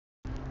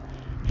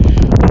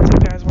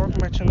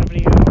much in the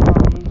video.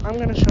 I'm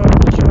going to show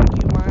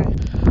you my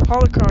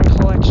Holocron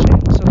collection.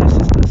 So this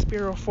is the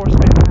Sphero Force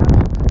Band app.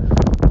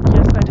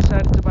 Yes, I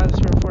decided to buy the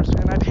Sphero Force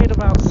Band. I paid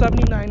about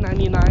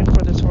 $79.99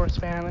 for this Force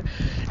Band,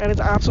 and it's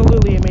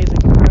absolutely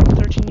amazing. I'm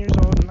 13 years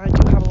old, and I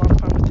do have a lot of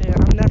fun with it.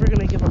 I'm never going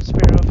to give up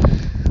Sphero.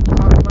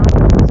 I'm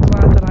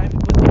glad that I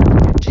was able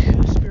to get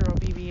 2 Sphero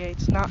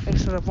BB-8s, not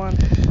instead of 1.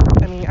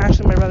 I mean,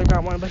 actually my brother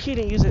got one, but he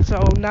didn't use it, so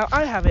now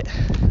I have it.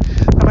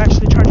 I'm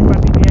actually charging my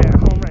BB-8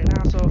 at home right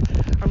now, so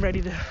I'm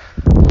ready to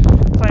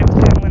play with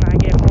him when I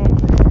get home.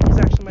 He's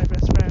actually my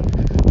best friend,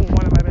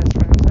 one of my best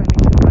friends. I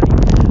named him Buddy.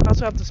 I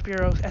also have the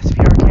Sphero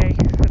SPRK.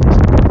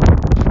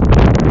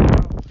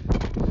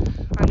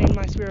 I named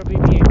my Sphero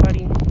BB-8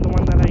 Buddy, the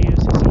one that I use.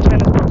 His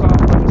antennas broke off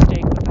by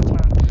mistake, but that's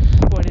not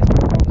what it is my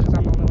fault, because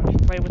I'm the only one who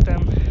can play with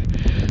them.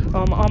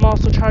 I'm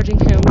also charging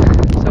him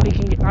so he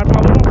can get, I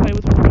probably won't play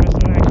with him for the rest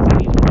of the night, because I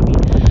need him to be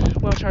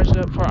well charged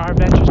up for our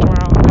adventures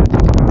tomorrow. I'm going to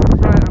take him out the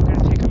front, I'm going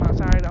to take him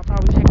outside, I'll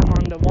probably take him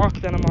on the walk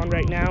that I'm on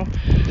right now.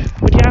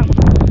 But yeah,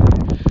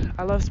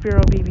 I love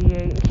Sphero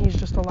BB-8, he's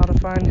just a lot of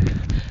fun.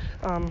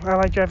 I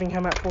like driving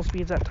him at full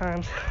speeds at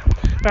times.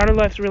 Battery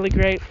life's really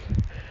great.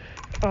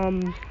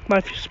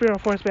 My Sphero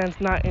Force Band's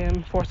not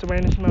in Force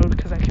Awareness mode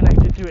because I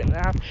connected through it in the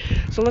app.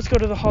 So let's go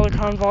to the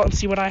Holocron vault and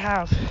see what I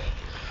have.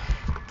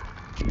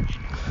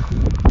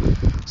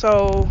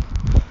 So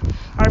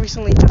I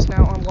recently just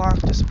now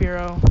unlocked the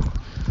Sphero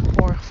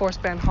or Force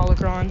Band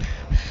Holocron.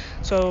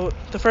 So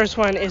the first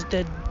one is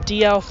the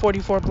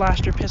DL44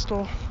 blaster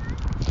pistol.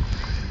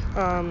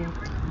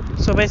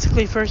 So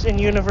basically, first in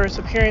universe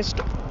appearance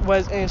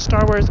was in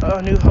Star Wars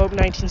A New Hope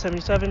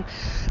 1977,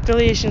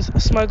 affiliations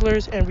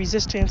Smugglers and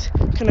Resistance,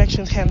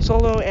 connections Han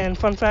Solo, and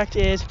fun fact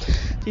is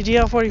the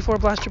DL44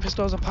 blaster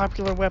pistol is a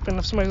popular weapon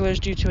of smugglers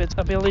due to its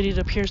ability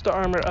to pierce the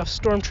armor of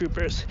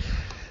stormtroopers.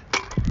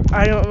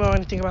 I don't know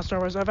anything about Star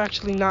Wars. I've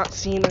actually not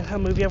seen a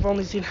movie. I've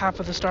only seen half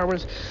of the Star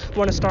Wars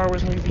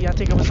movie. I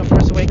think it was The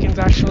Force Awakens,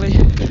 actually.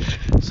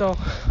 So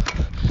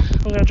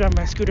I'm going to drive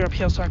my scooter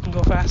uphill so I can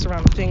go fast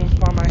around the thing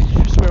while my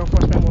Sphero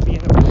Force Band will be in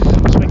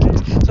Force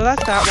Awakens. So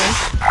that's that one.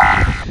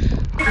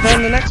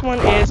 Then the next one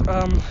is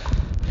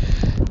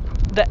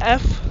the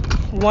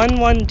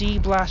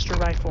F11D blaster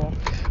rifle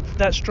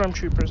that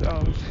stormtroopers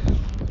own.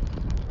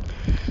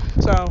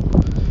 So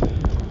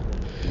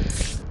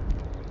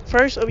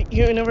first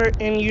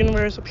in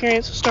universe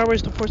appearance, Star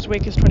Wars The Force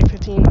Awakens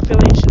 2015,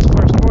 affiliations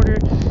First Order,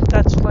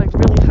 that's like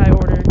really high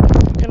order,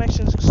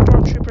 connections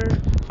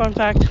Stormtrooper, fun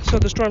fact, so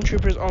the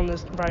Stormtroopers own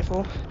this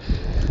rifle.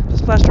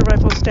 This blaster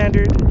rifle is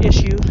standard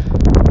issue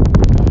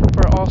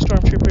for all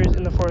Stormtroopers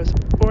in the First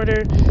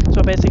Order,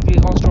 so basically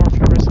all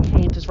Stormtroopers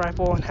need this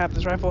rifle and have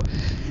this rifle.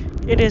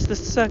 It is the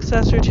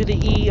successor to the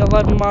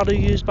E11 model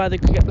used by the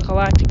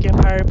Galactic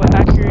Empire, but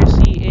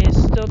accuracy is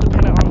still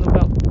dependent on the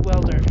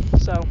welder,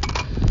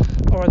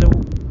 or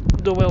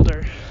the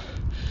welder.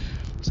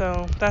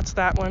 So that's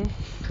that one.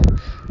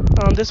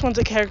 This one's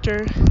a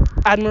character,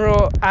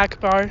 Admiral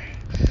Akbar.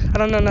 I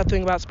don't know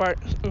nothing about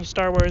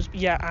Star Wars.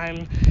 Yeah,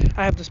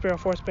 I have the Sphero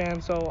Force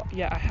Band, so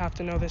yeah, I have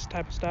to know this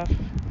type of stuff.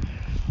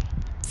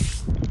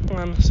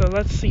 So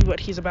let's see what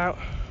he's about.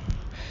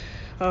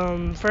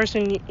 First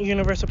in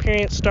universe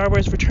appearance, Star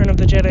Wars Return of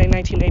the Jedi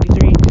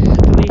 1983,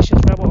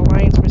 affiliations Rebel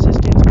Alliance,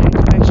 Resistance, and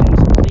connections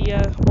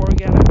Leia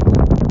Organa.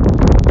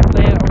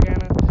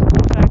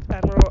 In fact,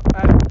 Admiral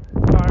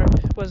Akbar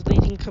was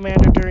leading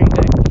commander during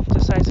the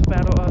decisive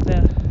battle of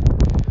the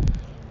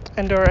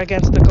Endor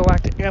against the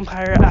Galactic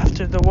Empire.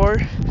 After the war,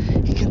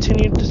 he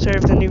continued to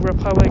serve the New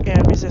Republic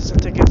and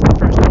resistance against the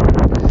First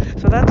Order.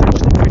 So that's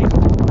actually pretty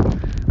cool.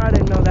 I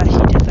didn't know that he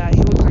did that.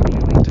 He looks like an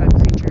alien type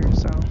creature,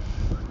 so.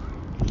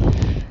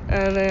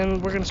 And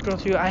then we're going to scroll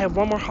through. I have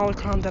one more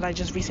Holocron that I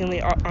just recently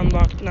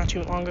unlocked not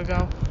too long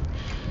ago.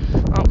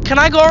 Can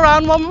I go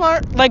around one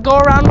more? Like, go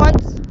around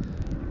once?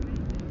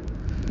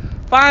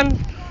 Fine.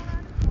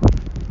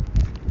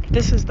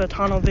 This is the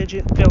Tunnel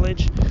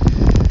Village.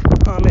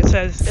 It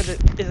says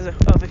it is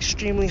of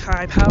extremely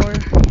high power.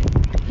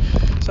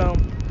 So,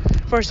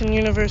 first in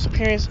universe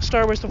appearance,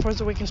 Star Wars The Force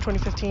Awakens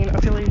 2015,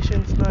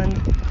 affiliations none,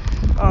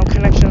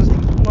 connections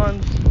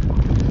none,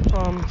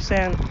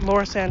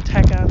 Lore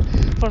Santeca.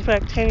 Fun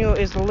fact, Taniel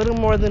is a little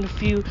more than a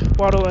few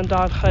Watto and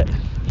Dog huts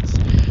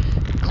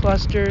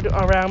clustered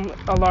around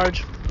a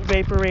large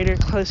vaporator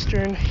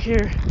clustering.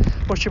 Here,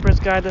 worshippers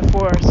guide the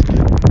Force.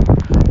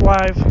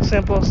 Live,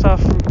 simple,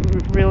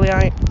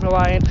 self-reliant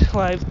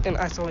lives in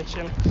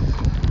isolation.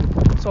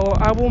 So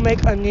I will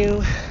make a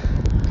new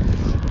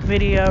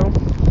video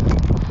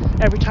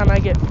every time I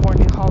get 4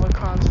 new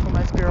Holocrons for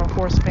my Sphero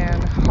Force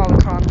Band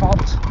Holocron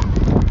Vault.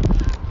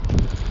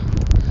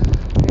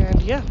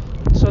 And yeah,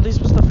 so this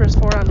was the first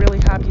 4. I'm really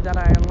happy that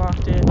I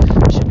unlocked it.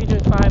 I should be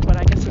doing 5, but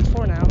I guess it's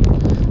 4 now.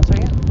 So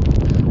yeah,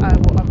 I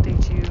will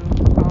update you.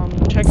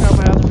 Check out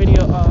my other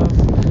video of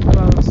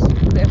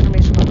the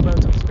information on the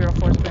boats of the Sphero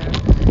Force Band.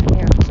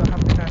 Yeah, so have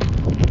a good time.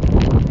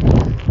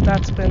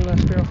 That's been the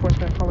Sphero Force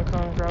Band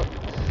Holocron route.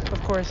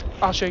 Of course,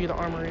 I'll show you the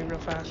armory real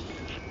fast.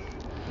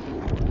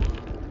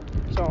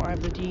 So I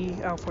have the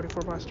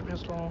DL44 blaster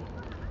pistol.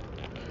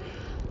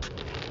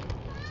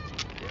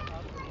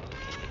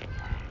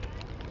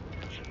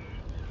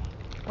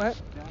 What?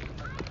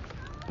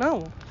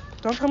 No.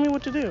 Don't tell me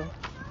what to do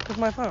with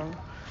my phone.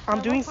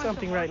 I'm doing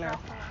something right now.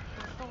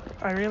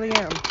 I really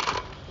am.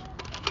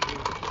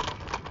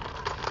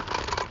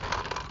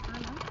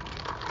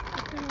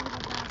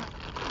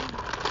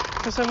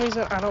 For some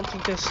reason, I don't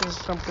think this is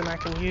something I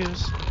can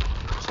use.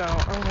 So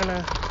I'm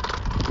gonna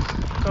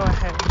go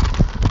ahead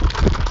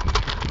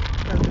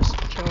and just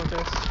chill with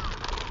this.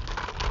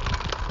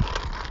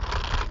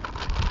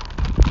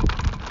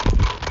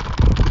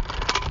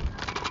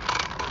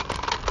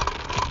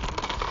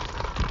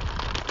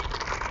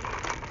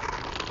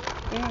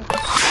 Yeah,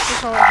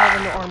 that's all I have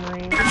in the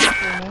armory.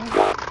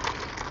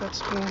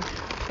 That's me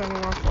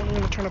turning off. I'm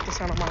gonna turn up the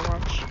sound on my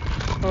watch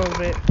a little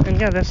bit. And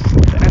yeah, that's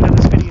the end of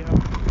this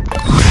video.